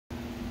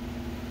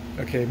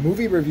Okay,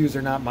 movie reviews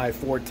are not my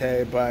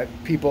forte, but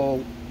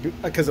people,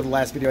 because of the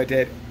last video I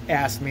did,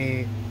 asked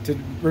me to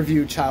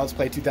review Child's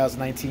Play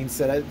 2019.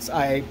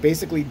 I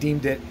basically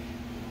deemed it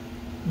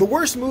the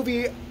worst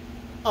movie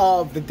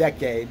of the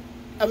decade.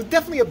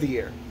 Definitely of the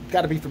year.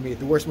 Got to be for me,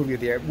 the worst movie of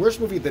the year. Worst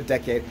movie of the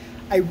decade.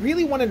 I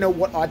really want to know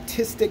what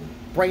autistic,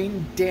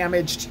 brain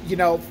damaged,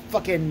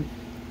 fucking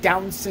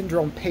Down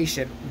syndrome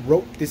patient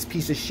wrote this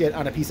piece of shit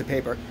on a piece of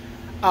paper.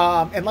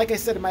 And like I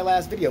said in my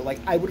last video, like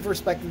I would have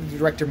respected the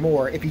director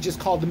more if he just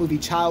called the movie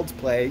Child's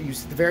Play. You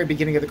see, at the very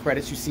beginning of the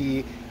credits, you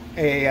see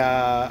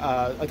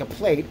like a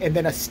plate and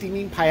then a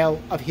steaming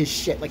pile of his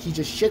shit. Like he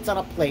just shits on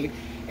a plate,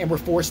 and we're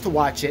forced to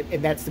watch it,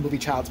 and that's the movie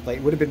Child's Play.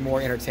 It would have been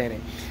more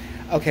entertaining.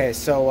 Okay,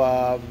 so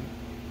I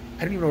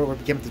don't even know where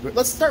to begin with this movie.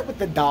 Let's start with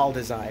the doll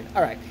design.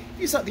 All right,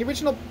 you saw the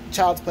original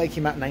Child's Play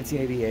came out in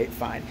 1988.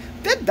 Fine,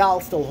 that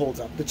doll still holds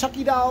up. The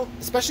Chucky doll,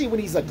 especially when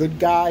he's a good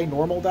guy,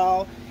 normal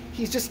doll.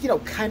 He's just,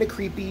 kind of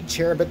creepy,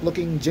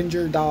 cherubic-looking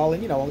ginger doll,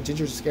 and,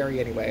 ginger's scary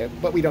anyway,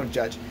 but we don't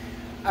judge.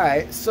 All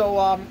right,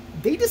 so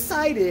they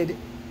decided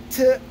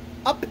to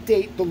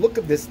update the look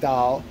of this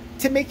doll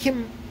to make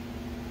him...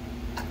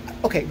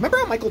 Okay, remember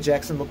how Michael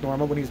Jackson looked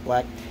normal when he was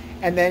black?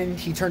 And then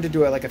he turned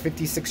into a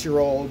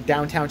 56-year-old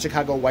downtown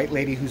Chicago white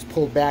lady who's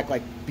pulled back,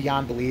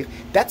 beyond belief.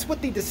 That's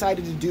what they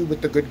decided to do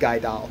with the good guy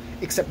doll,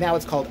 except now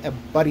it's called a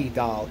buddy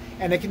doll.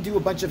 And it can do a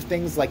bunch of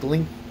things like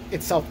link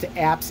itself to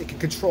apps. It can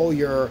control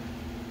your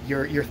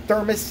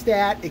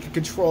thermostat. It can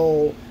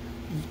control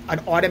an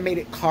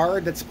automated car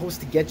that's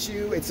supposed to get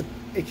you.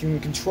 It can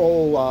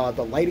control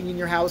the lighting in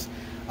your house.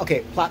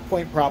 Okay, plot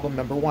point problem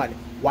number one.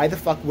 Why the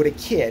fuck would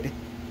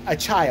a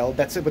child,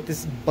 that's what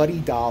this buddy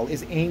doll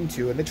is aimed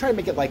to, and they try to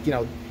make it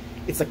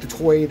it's like the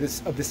toy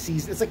of the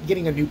season. It's like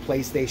getting a new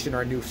PlayStation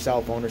or a new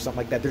cell phone or something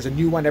like that. There's a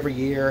new one every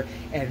year,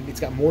 and it's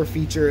got more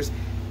features.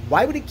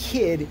 Why would a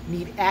kid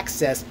need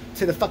access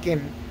to the fucking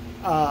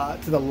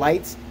to the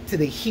lights, to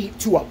the heat,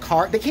 to a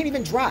car? They can't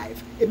even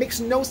drive. It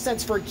makes no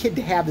sense for a kid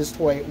to have this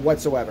toy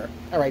whatsoever.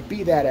 All right,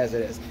 be that as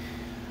it is.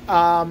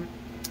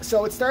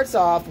 So it starts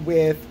off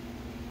with,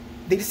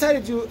 they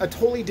decided to do a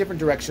totally different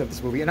direction of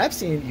this movie, and I've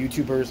seen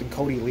YouTubers and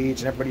Cody Leach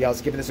and everybody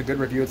else giving this a good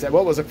review and said,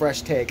 well, it was a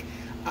fresh take.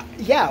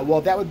 Yeah, well,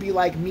 that would be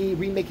like me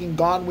remaking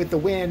Gone with the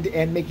Wind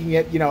and making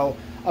it,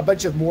 a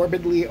bunch of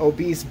morbidly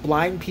obese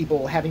blind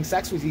people having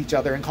sex with each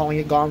other and calling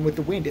it Gone with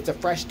the Wind. It's a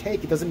fresh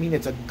take. It doesn't mean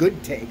it's a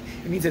good take.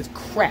 It means it's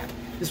crap.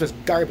 This was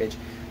garbage.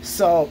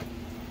 So,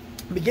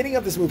 the beginning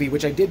of this movie,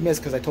 which I did miss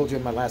because I told you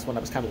in my last one I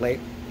was kind of late,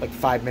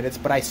 5 minutes,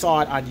 but I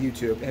saw it on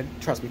YouTube, and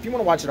trust me, if you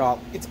want to watch it all,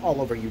 it's all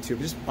over YouTube.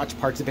 Just watch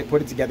parts of it,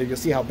 put it together, you'll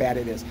see how bad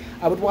it is.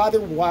 I would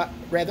rather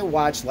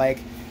watch,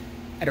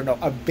 I don't know,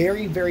 a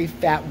very, very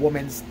fat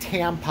woman's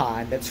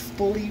tampon that's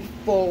fully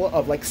full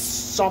of,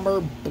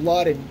 summer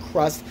blood and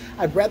crust.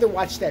 I'd rather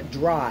watch that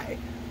dry,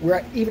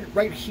 even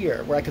right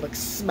here, where I could,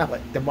 smell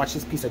it, than watch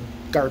this piece of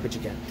garbage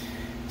again.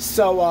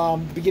 So,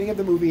 the beginning of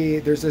the movie,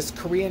 there's this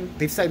Korean,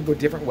 they decided to go a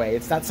different way.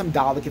 It's not some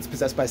doll that gets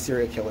possessed by a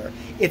serial killer.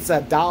 It's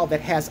a doll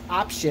that has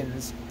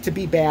options to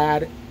be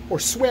bad or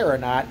swear or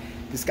not.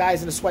 This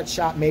guy's in a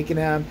sweatshop making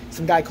them.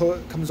 Some guy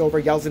comes over,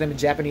 yells at him in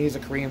Japanese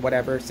or Korean,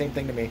 whatever. Same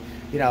thing to me.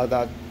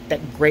 That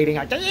grating.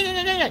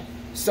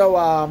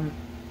 So,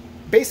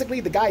 basically,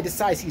 the guy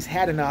decides he's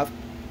had enough.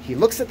 He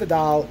looks at the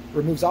doll,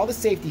 removes all the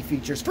safety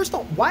features. First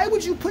of all, why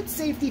would you put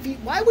safety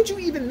features? Why would you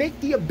even make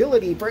the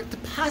ability for it to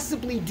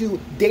possibly do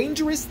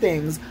dangerous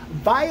things,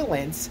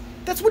 violence?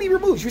 That's what he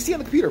removes. You see on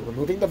the computer,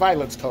 removing the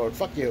violence code.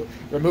 Fuck you.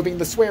 Removing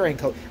the swearing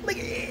code.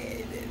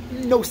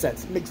 No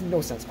sense. It makes no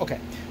sense.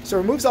 Okay. So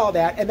removes all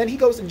that, and then he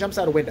goes and jumps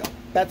out a window.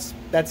 That's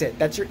it.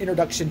 That's your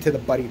introduction to the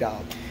buddy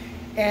doll.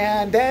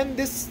 And then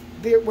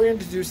we're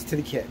introduced to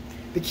the kid.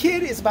 The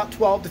kid is about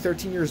 12 to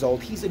 13 years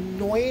old. He's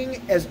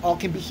annoying as all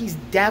can be. He's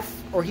deaf,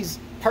 or he's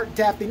part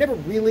deaf. They never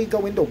really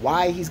go into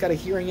why he's got a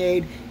hearing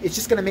aid. It's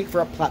just going to make for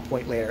a plot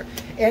point later.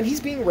 And he's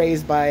being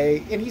raised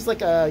and he's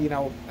like a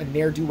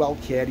ne'er-do-well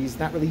kid. He's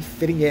not really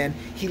fitting in.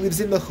 He lives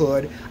in the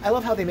hood. I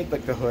love how they make the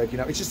hood,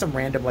 it's just some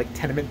random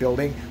tenement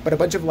building, but a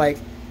bunch of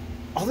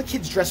all the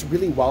kids dress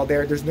really well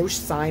there. There's no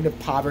sign of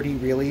poverty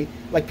really.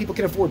 People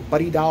can afford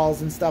buddy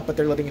dolls and stuff, but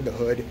they're living in the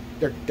hood.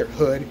 They're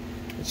hood.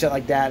 Shit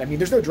like that. I mean,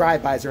 there's no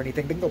drive-bys or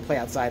anything. They can go play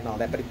outside and all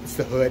that, but it's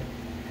the hood.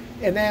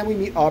 And then we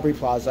meet Aubrey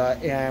Plaza,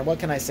 and what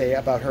can I say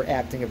about her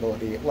acting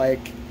ability? Used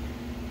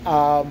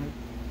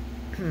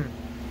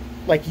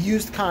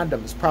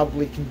condoms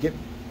probably can get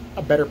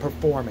a better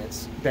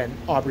performance than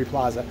Aubrey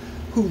Plaza,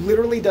 who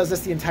literally does this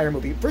the entire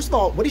movie. First of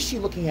all, what is she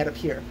looking at up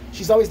here?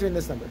 She's always doing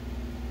this number.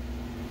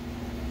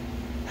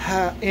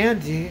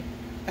 Andy,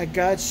 I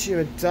got you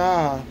a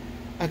doll.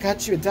 I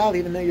got you a doll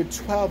even though you're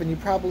 12 and you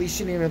probably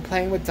shouldn't even be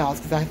playing with dolls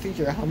because I think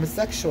you're a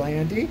homosexual,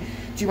 Andy. Do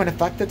you want to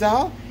fuck the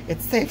doll?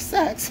 It's safe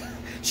sex.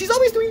 She's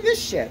always doing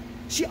this shit.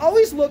 She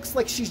always looks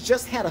like she's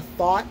just had a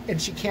thought and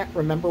she can't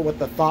remember what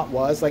the thought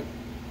was. I'm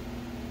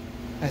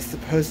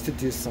supposed to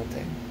do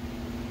something.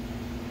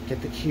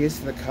 Get the keys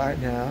to the car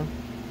now.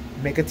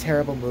 Make a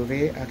terrible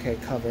movie. Okay,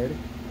 covered.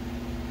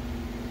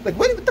 Like,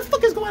 what the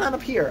fuck is going on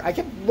up here? I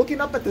kept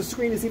looking up at the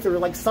screen to see if there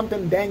was, like,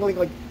 something dangling,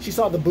 like she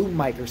saw the boom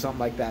mic or something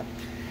like that.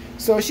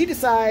 So she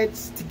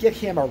decides to get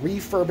him a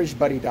refurbished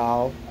Buddy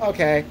doll.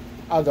 Okay,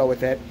 I'll go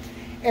with it.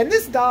 And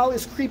this doll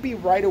is creepy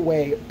right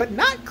away, but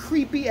not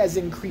creepy as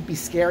in creepy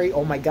scary.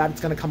 Oh my god,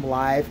 it's going to come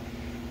alive.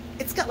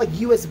 It's got like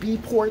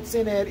USB ports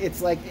in it.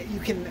 It's like you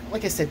can,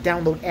 like I said,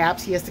 download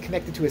apps. He has to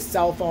connect it to his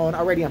cell phone.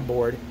 Already I'm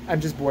bored.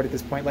 I'm just bored at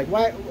this point. Like,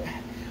 why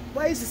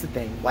is this a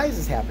thing? Why is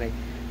this happening?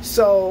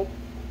 So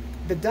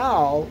the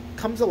doll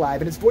comes alive,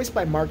 and it's voiced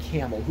by Mark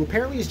Hamill, who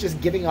apparently is just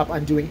giving up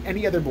on doing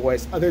any other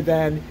voice other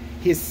than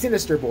his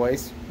sinister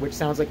voice, which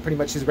sounds like pretty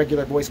much his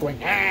regular voice going,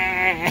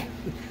 ah,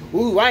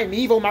 ooh, I'm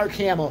evil Mark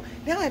Hamill.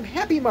 Now I'm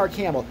happy Mark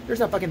Hamill.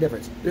 There's no fucking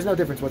difference. There's no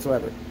difference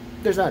whatsoever.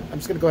 There's none. I'm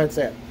just going to go ahead and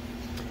say it.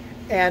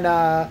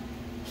 And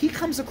he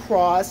comes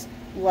across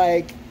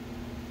like,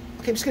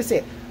 okay, I'm just going to say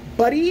it.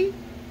 Buddy,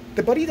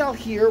 the Buddy doll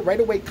here right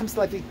away comes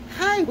to life.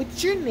 Hi,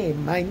 what's your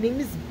name? My name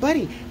is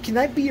Buddy. Can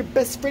I be your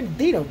best friend?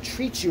 They don't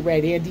treat you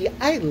right, Andy.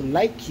 I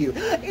like you.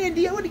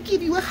 Andy, I want to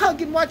give you a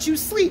hug and watch you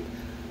sleep.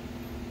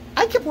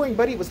 I kept worrying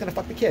Buddy was going to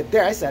fuck the kid.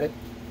 There, I said it.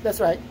 That's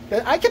right.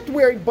 I kept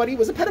worrying Buddy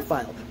was a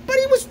pedophile.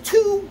 Buddy was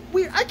too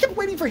weird. I kept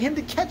waiting for him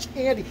to catch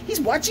Andy. He's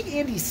watching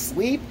Andy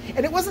sleep,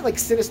 and it wasn't like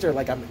sinister,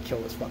 like I'm going to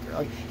kill this fucker.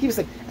 Like, he was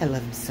like, I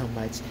love him so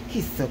much.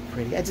 He's so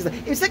pretty.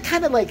 It was that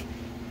kind of like,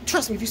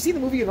 trust me, if you see the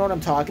movie, you know what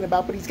I'm talking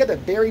about, but he's got that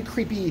very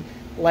creepy,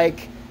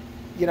 like,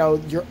 you know,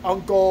 your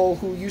uncle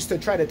who used to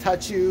try to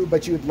touch you,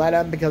 but you would let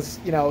him because,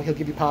 you know, he'll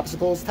give you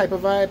popsicles type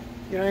of vibe.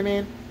 You know what I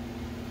mean?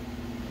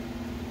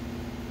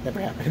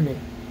 Never happened to me.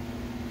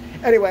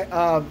 Anyway,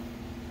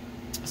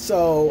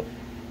 so,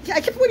 yeah,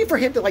 I kept waiting for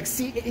him to, like,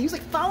 see, he was,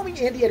 like, following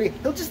Andy.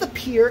 He'll just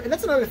appear, and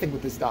that's another thing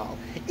with this doll.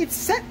 It's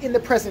set in the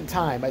present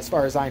time, as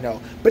far as I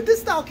know, but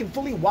this doll can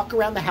fully walk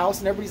around the house,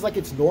 and everybody's like,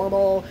 it's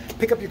normal,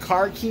 pick up your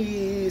car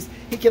keys,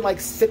 he can,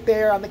 like, sit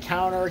there on the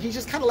counter, he's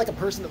just kind of like a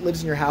person that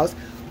lives in your house.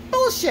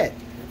 Bullshit.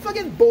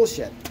 Fucking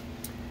bullshit.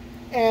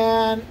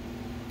 And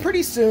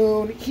pretty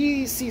soon,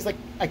 he sees, like,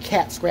 a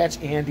cat scratch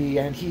Andy,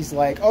 and he's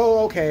like,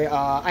 oh, okay,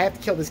 I have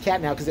to kill this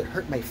cat now because it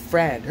hurt my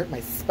friend, hurt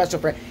my special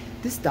friend.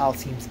 This doll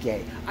seems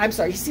gay. I'm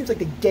sorry, he seems like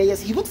the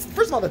gayest. He looks,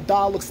 first of all, the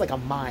doll looks like a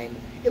mime.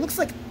 It looks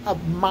like a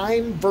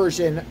mime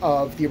version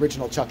of the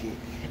original Chucky.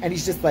 And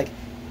he's just like,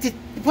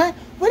 what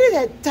did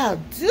that dog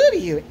do to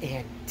you,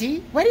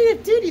 Andy? What did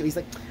it do to you? He's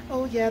like,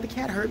 oh yeah, the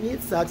cat hurt me,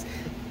 it sucks.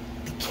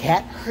 The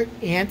cat hurt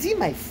Andy,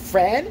 my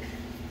friend?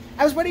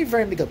 I was waiting for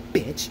him to go,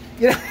 bitch,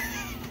 you know?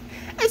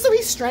 And so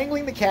he's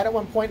strangling the cat at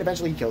one point.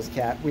 Eventually he kills the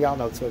cat. We all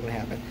know that's what's going to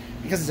happen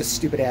because it's a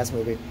stupid-ass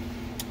movie.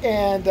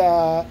 And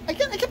I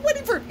kept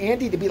waiting for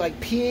Andy to be like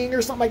peeing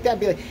or something like that and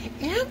be like,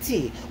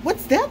 Andy,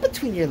 what's that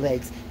between your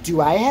legs?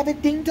 Do I have a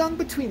ding-dong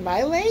between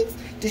my legs?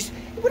 Is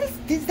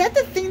that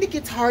the thing that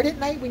gets hard at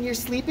night when you're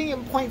sleeping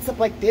and points up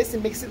like this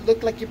and makes it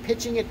look like you're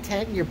pitching a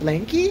tent in your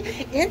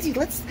blankie? Andy,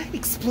 let's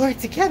explore it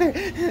together.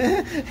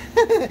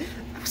 What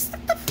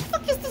the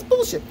fuck is this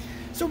bullshit?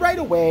 So right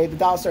away, the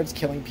doll starts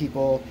killing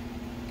people.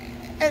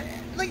 And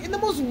like in the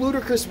most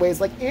ludicrous ways,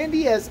 like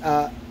Andy has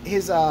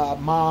his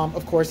mom,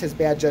 of course, has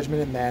bad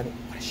judgment in men.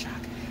 What a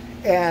shock!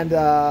 And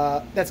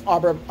that's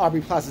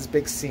Aubrey Plaza's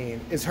big scene.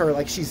 Is her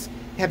like she's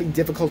having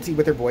difficulty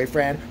with her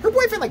boyfriend. Her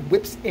boyfriend like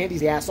whips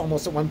Andy's ass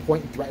almost at one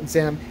point and threatens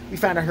him. We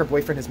find out her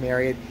boyfriend is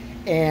married,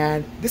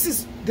 and this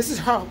is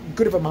how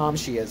good of a mom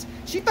she is.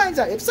 She finds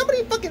out if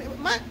somebody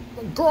my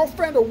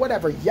girlfriend or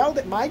whatever yelled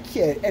at my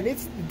kid and it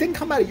didn't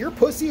come out of your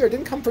pussy or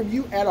didn't come from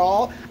you at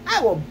all,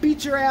 I will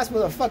beat your ass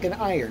with a fucking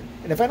iron.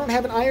 And if I don't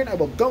have an iron, I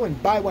will go and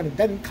buy one and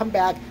then come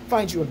back,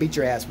 find you and beat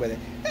your ass with it.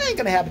 That ain't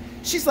gonna happen.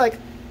 She's like,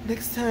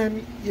 next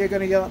time you're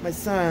gonna yell at my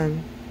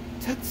son,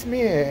 talk to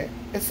me.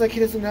 It's like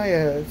he doesn't know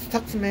you.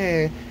 Talk to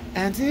me.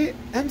 Andy,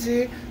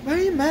 why are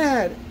you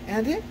mad?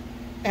 Andy,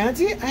 I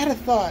had a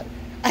thought.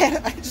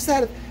 I just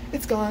had it.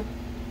 It's gone.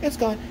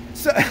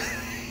 So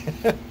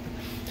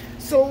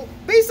So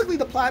basically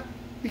the plot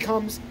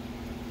becomes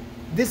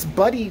this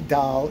Buddy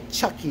doll,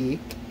 Chucky,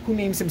 who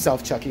names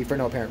himself Chucky for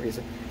no apparent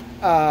reason.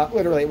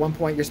 Literally at one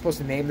point you're supposed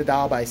to name the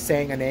doll by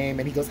saying a name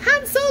and he goes,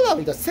 Han Solo!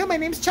 He goes, so my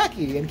name's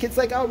Chucky. And kid's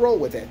like, I'll roll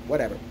with it.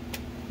 Whatever.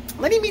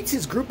 Then he meets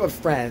his group of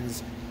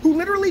friends who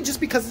literally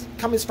just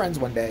become his friends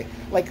one day.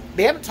 Like,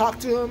 they haven't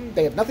talked to him.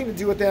 They have nothing to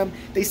do with him.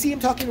 They see him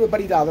talking to a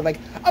Buddy doll. They're like,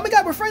 oh my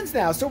god, we're friends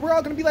now. So we're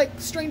all going to be like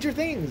Stranger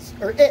Things.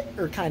 Or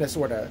kind of,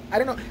 sort of. I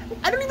don't know.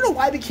 I don't even know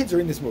why the kids are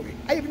in this movie.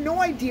 I have no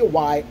idea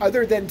why,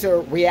 other than to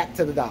react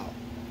to the doll.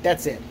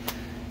 That's it.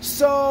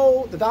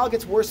 So the doll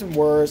gets worse and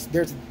worse.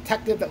 There's a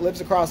detective that lives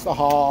across the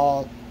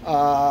hall.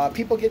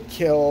 People get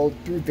killed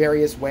through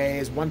various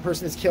ways. One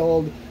person is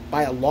killed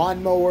by a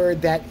lawnmower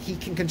that he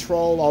can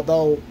control,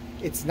 although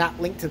it's not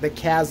linked to the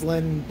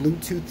Caslin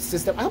Bluetooth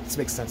system. I hope this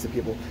makes sense to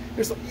people.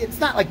 It's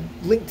not like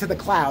linked to the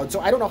cloud, so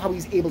I don't know how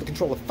he's able to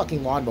control a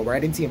fucking lawnmower. I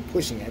didn't see him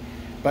pushing it,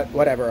 but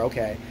whatever,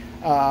 okay.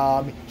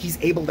 He's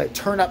able to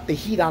turn up the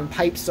heat on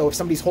pipes, so if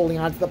somebody's holding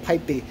onto the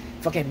pipe, they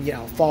fucking,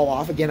 fall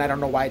off. Again, I don't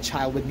know why a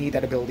child would need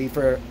that ability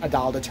for a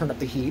doll to turn up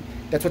the heat.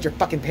 That's what your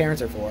fucking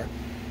parents are for.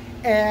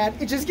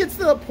 And it just gets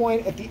to the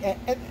point at the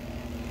end.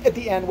 at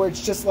the end where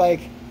it's just like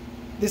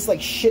this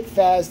like shit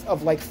fest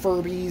of like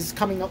Furbies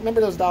coming up.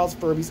 Remember those dolls,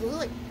 Furbies? It was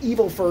like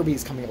evil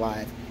Furbies coming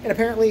alive. And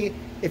apparently,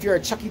 if you're a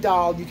Chucky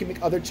doll, you can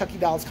make other Chucky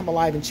dolls come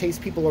alive and chase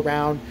people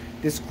around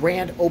this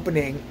grand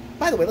opening.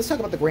 By the way, let's talk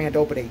about the grand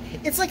opening.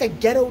 It's like a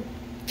ghetto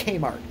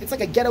Kmart. It's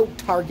like a ghetto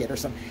Target or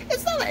something.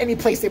 It's not any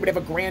place they would have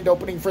a grand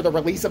opening for the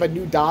release of a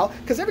new doll,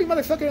 because every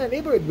motherfucker in that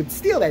neighborhood would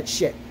steal that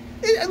shit.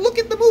 Look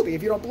at the movie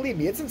if you don't believe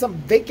me. It's in some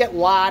vacant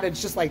lot.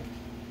 It's just like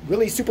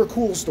really super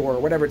cool store or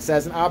whatever it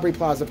says. And Aubrey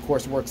Plaza, of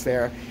course, works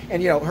there.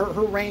 And, you know,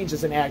 her range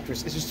as an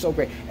actress is just so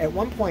great. At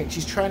one point,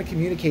 she's trying to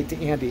communicate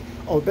to Andy.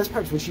 Oh, the best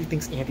part is when she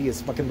thinks Andy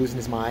is fucking losing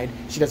his mind.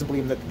 She doesn't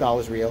believe that the doll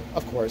is real,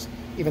 of course.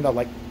 Even though,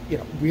 like, you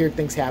know, weird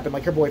things happen.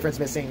 Like her boyfriend's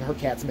missing, her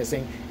cat's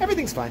missing.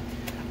 Everything's fine.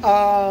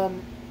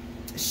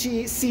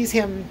 She sees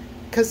him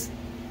because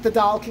the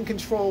doll can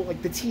control,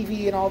 like, the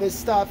TV and all this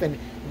stuff and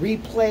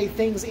replay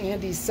things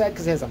Andy said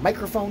because it has a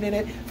microphone in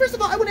it. First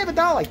of all, I wouldn't have a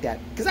doll like that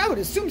because I would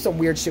assume some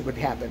weird shit would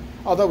happen.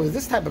 Although with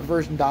this type of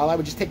version doll, I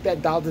would just take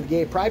that doll to the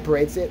gay pride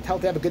parade, tell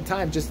it to have a good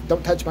time, just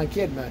don't touch my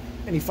kid in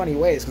any funny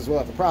ways because we'll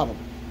have a problem.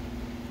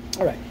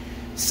 All right.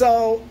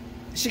 So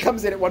she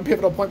comes in at one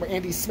pivotal point where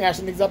Andy's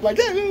smashing things up like,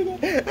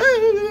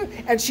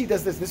 and she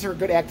does this. This is her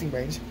good acting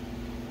range.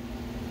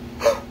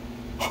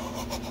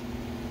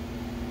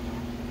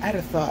 I had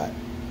a thought.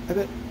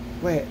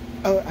 Wait.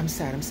 Oh, I'm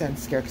sad. I'm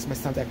scared because my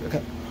son's acting.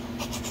 Okay.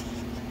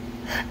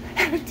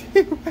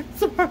 Andy,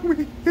 what's wrong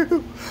with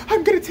you?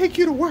 I'm going to take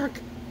you to work.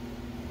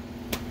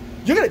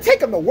 You're going to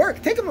take him to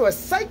work? Take him to a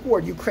psych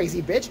ward, you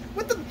crazy bitch.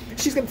 What the?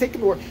 She's going to take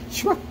him to work.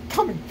 You want to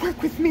come and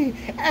work with me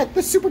at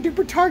the super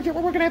duper Target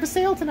where we're going to have a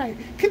sale tonight.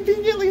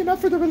 Conveniently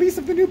enough for the release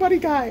of the new Buddy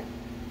Guy.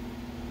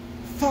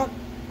 Thought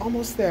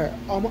almost there.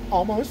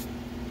 Almost.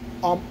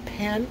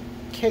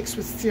 Pancakes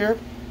with syrup.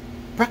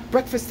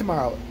 Breakfast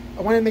tomorrow.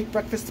 I want to make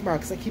breakfast tomorrow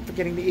because I keep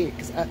forgetting to eat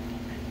because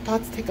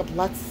thoughts take up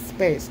lots of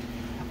space.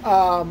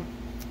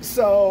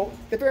 So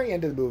the very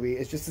end of the movie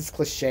is just this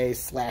cliche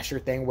slasher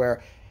thing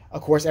where,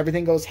 of course,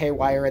 everything goes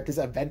haywire at this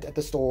event at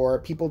the store.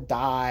 People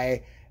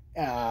die.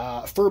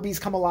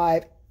 Furbies come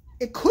alive.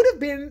 It could have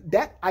been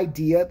that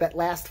idea, that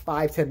last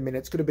 5-10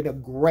 minutes could have been a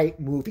great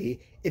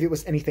movie if it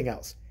was anything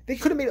else. They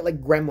could have made it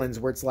like Gremlins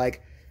where it's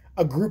like,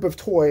 a group of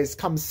toys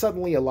come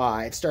suddenly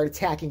alive, start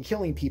attacking,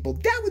 killing people.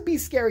 That would be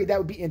scary. That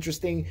would be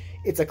interesting.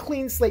 It's a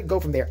clean slate. Go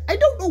from there. I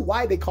don't know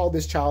why they called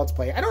this Child's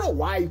Play. I don't know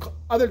why,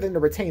 other than to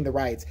retain the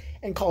rights,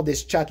 and called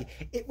this Chucky.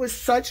 It was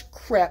such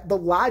crap. The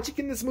logic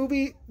in this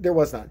movie, there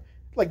was none.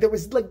 Like, there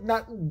was, like,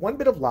 not one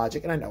bit of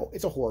logic. And I know,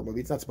 it's a horror movie.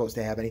 It's not supposed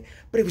to have any.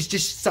 But it was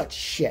just such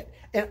shit.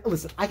 And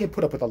listen, I can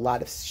put up with a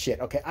lot of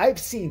shit, okay? I've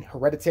seen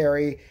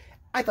Hereditary.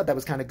 I thought that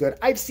was kind of good.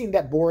 I've seen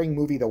that boring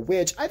movie, The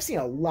Witch. I've seen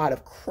a lot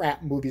of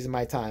crap movies in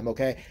my time,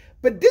 okay?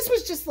 But this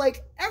was just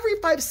like, every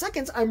 5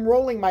 seconds, I'm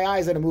rolling my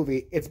eyes at a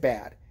movie. It's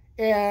bad.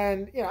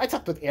 And, you know, I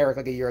talked with Eric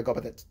like a year ago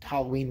about the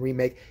Halloween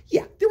remake.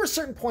 Yeah, there were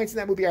certain points in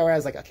that movie where I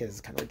was like, okay, this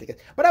is kind of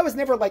ridiculous. But I was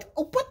never like,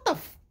 oh, what the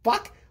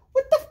fuck?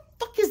 What the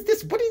fuck is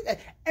this? What is?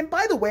 And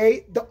by the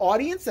way, the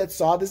audience that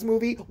saw this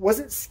movie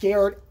wasn't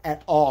scared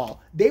at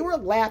all. They were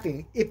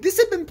laughing. If this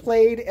had been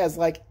played as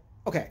like,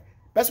 okay,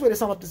 best way to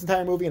sum up this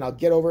entire movie, and I'll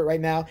get over it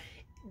right now,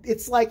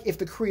 it's like if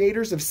the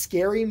creators of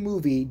Scary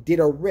Movie did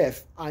a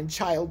riff on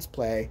Child's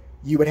Play,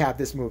 you would have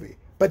this movie.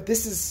 But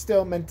this is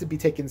still meant to be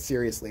taken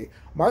seriously.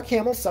 Mark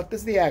Hamill sucked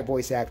as the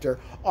voice actor.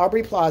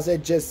 Aubrey Plaza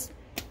just...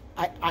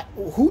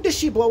 who does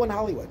she blow in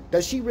Hollywood?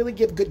 Does she really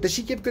give good... Does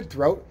she give good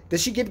throat?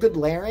 Does she give good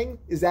layering?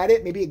 Is that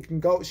it? Maybe it can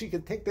go... She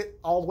could take it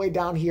all the way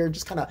down here and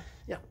just kind of,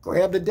 you know,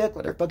 grab the dick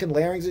with her fucking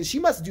layerings. She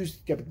must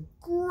have a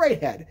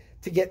great head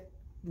to get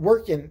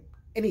work in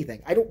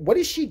anything. What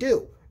does she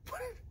do?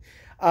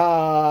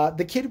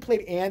 The kid who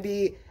played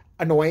Andy,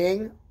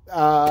 annoying.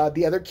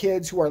 The other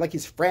kids who are like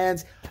his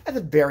friends, at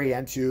the very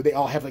end too, they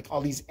all have like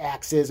all these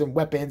axes and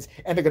weapons,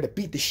 and they're gonna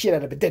beat the shit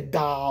out of a dead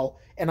doll.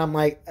 And I'm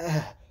like,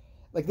 ugh.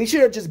 Like they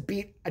should have just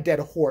beat a dead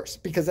horse,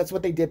 because that's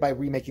what they did by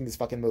remaking this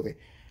fucking movie.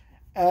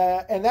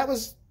 And that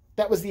was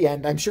the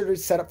end. I'm sure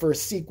it's set up for a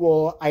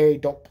sequel. I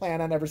don't plan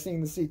on ever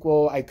seeing the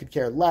sequel. I could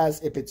care less.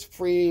 If it's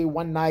free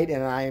one night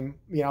and I'm,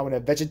 you know, in a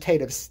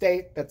vegetative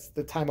state, that's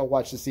the time I'll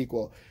watch the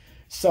sequel.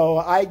 So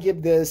I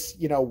give this,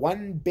 you know,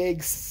 one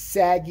big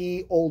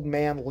saggy old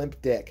man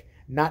limp dick,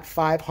 not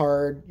 5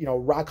 hard, you know,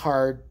 rock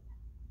hard,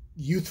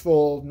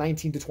 youthful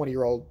 19 to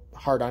 20-year-old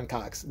hard-on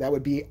cocks. That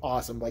would be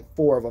awesome. Like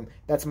 4 of them.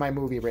 That's my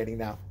movie rating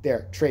now.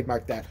 There,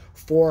 trademark that.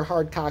 4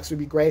 hard cocks would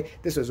be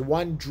great. This was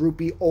one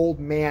droopy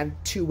old man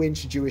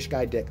 2-inch Jewish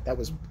guy dick.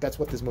 That's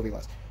what this movie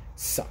was.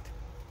 Sucked.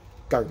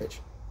 Garbage.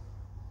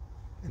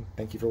 And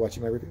thank you for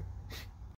watching my review.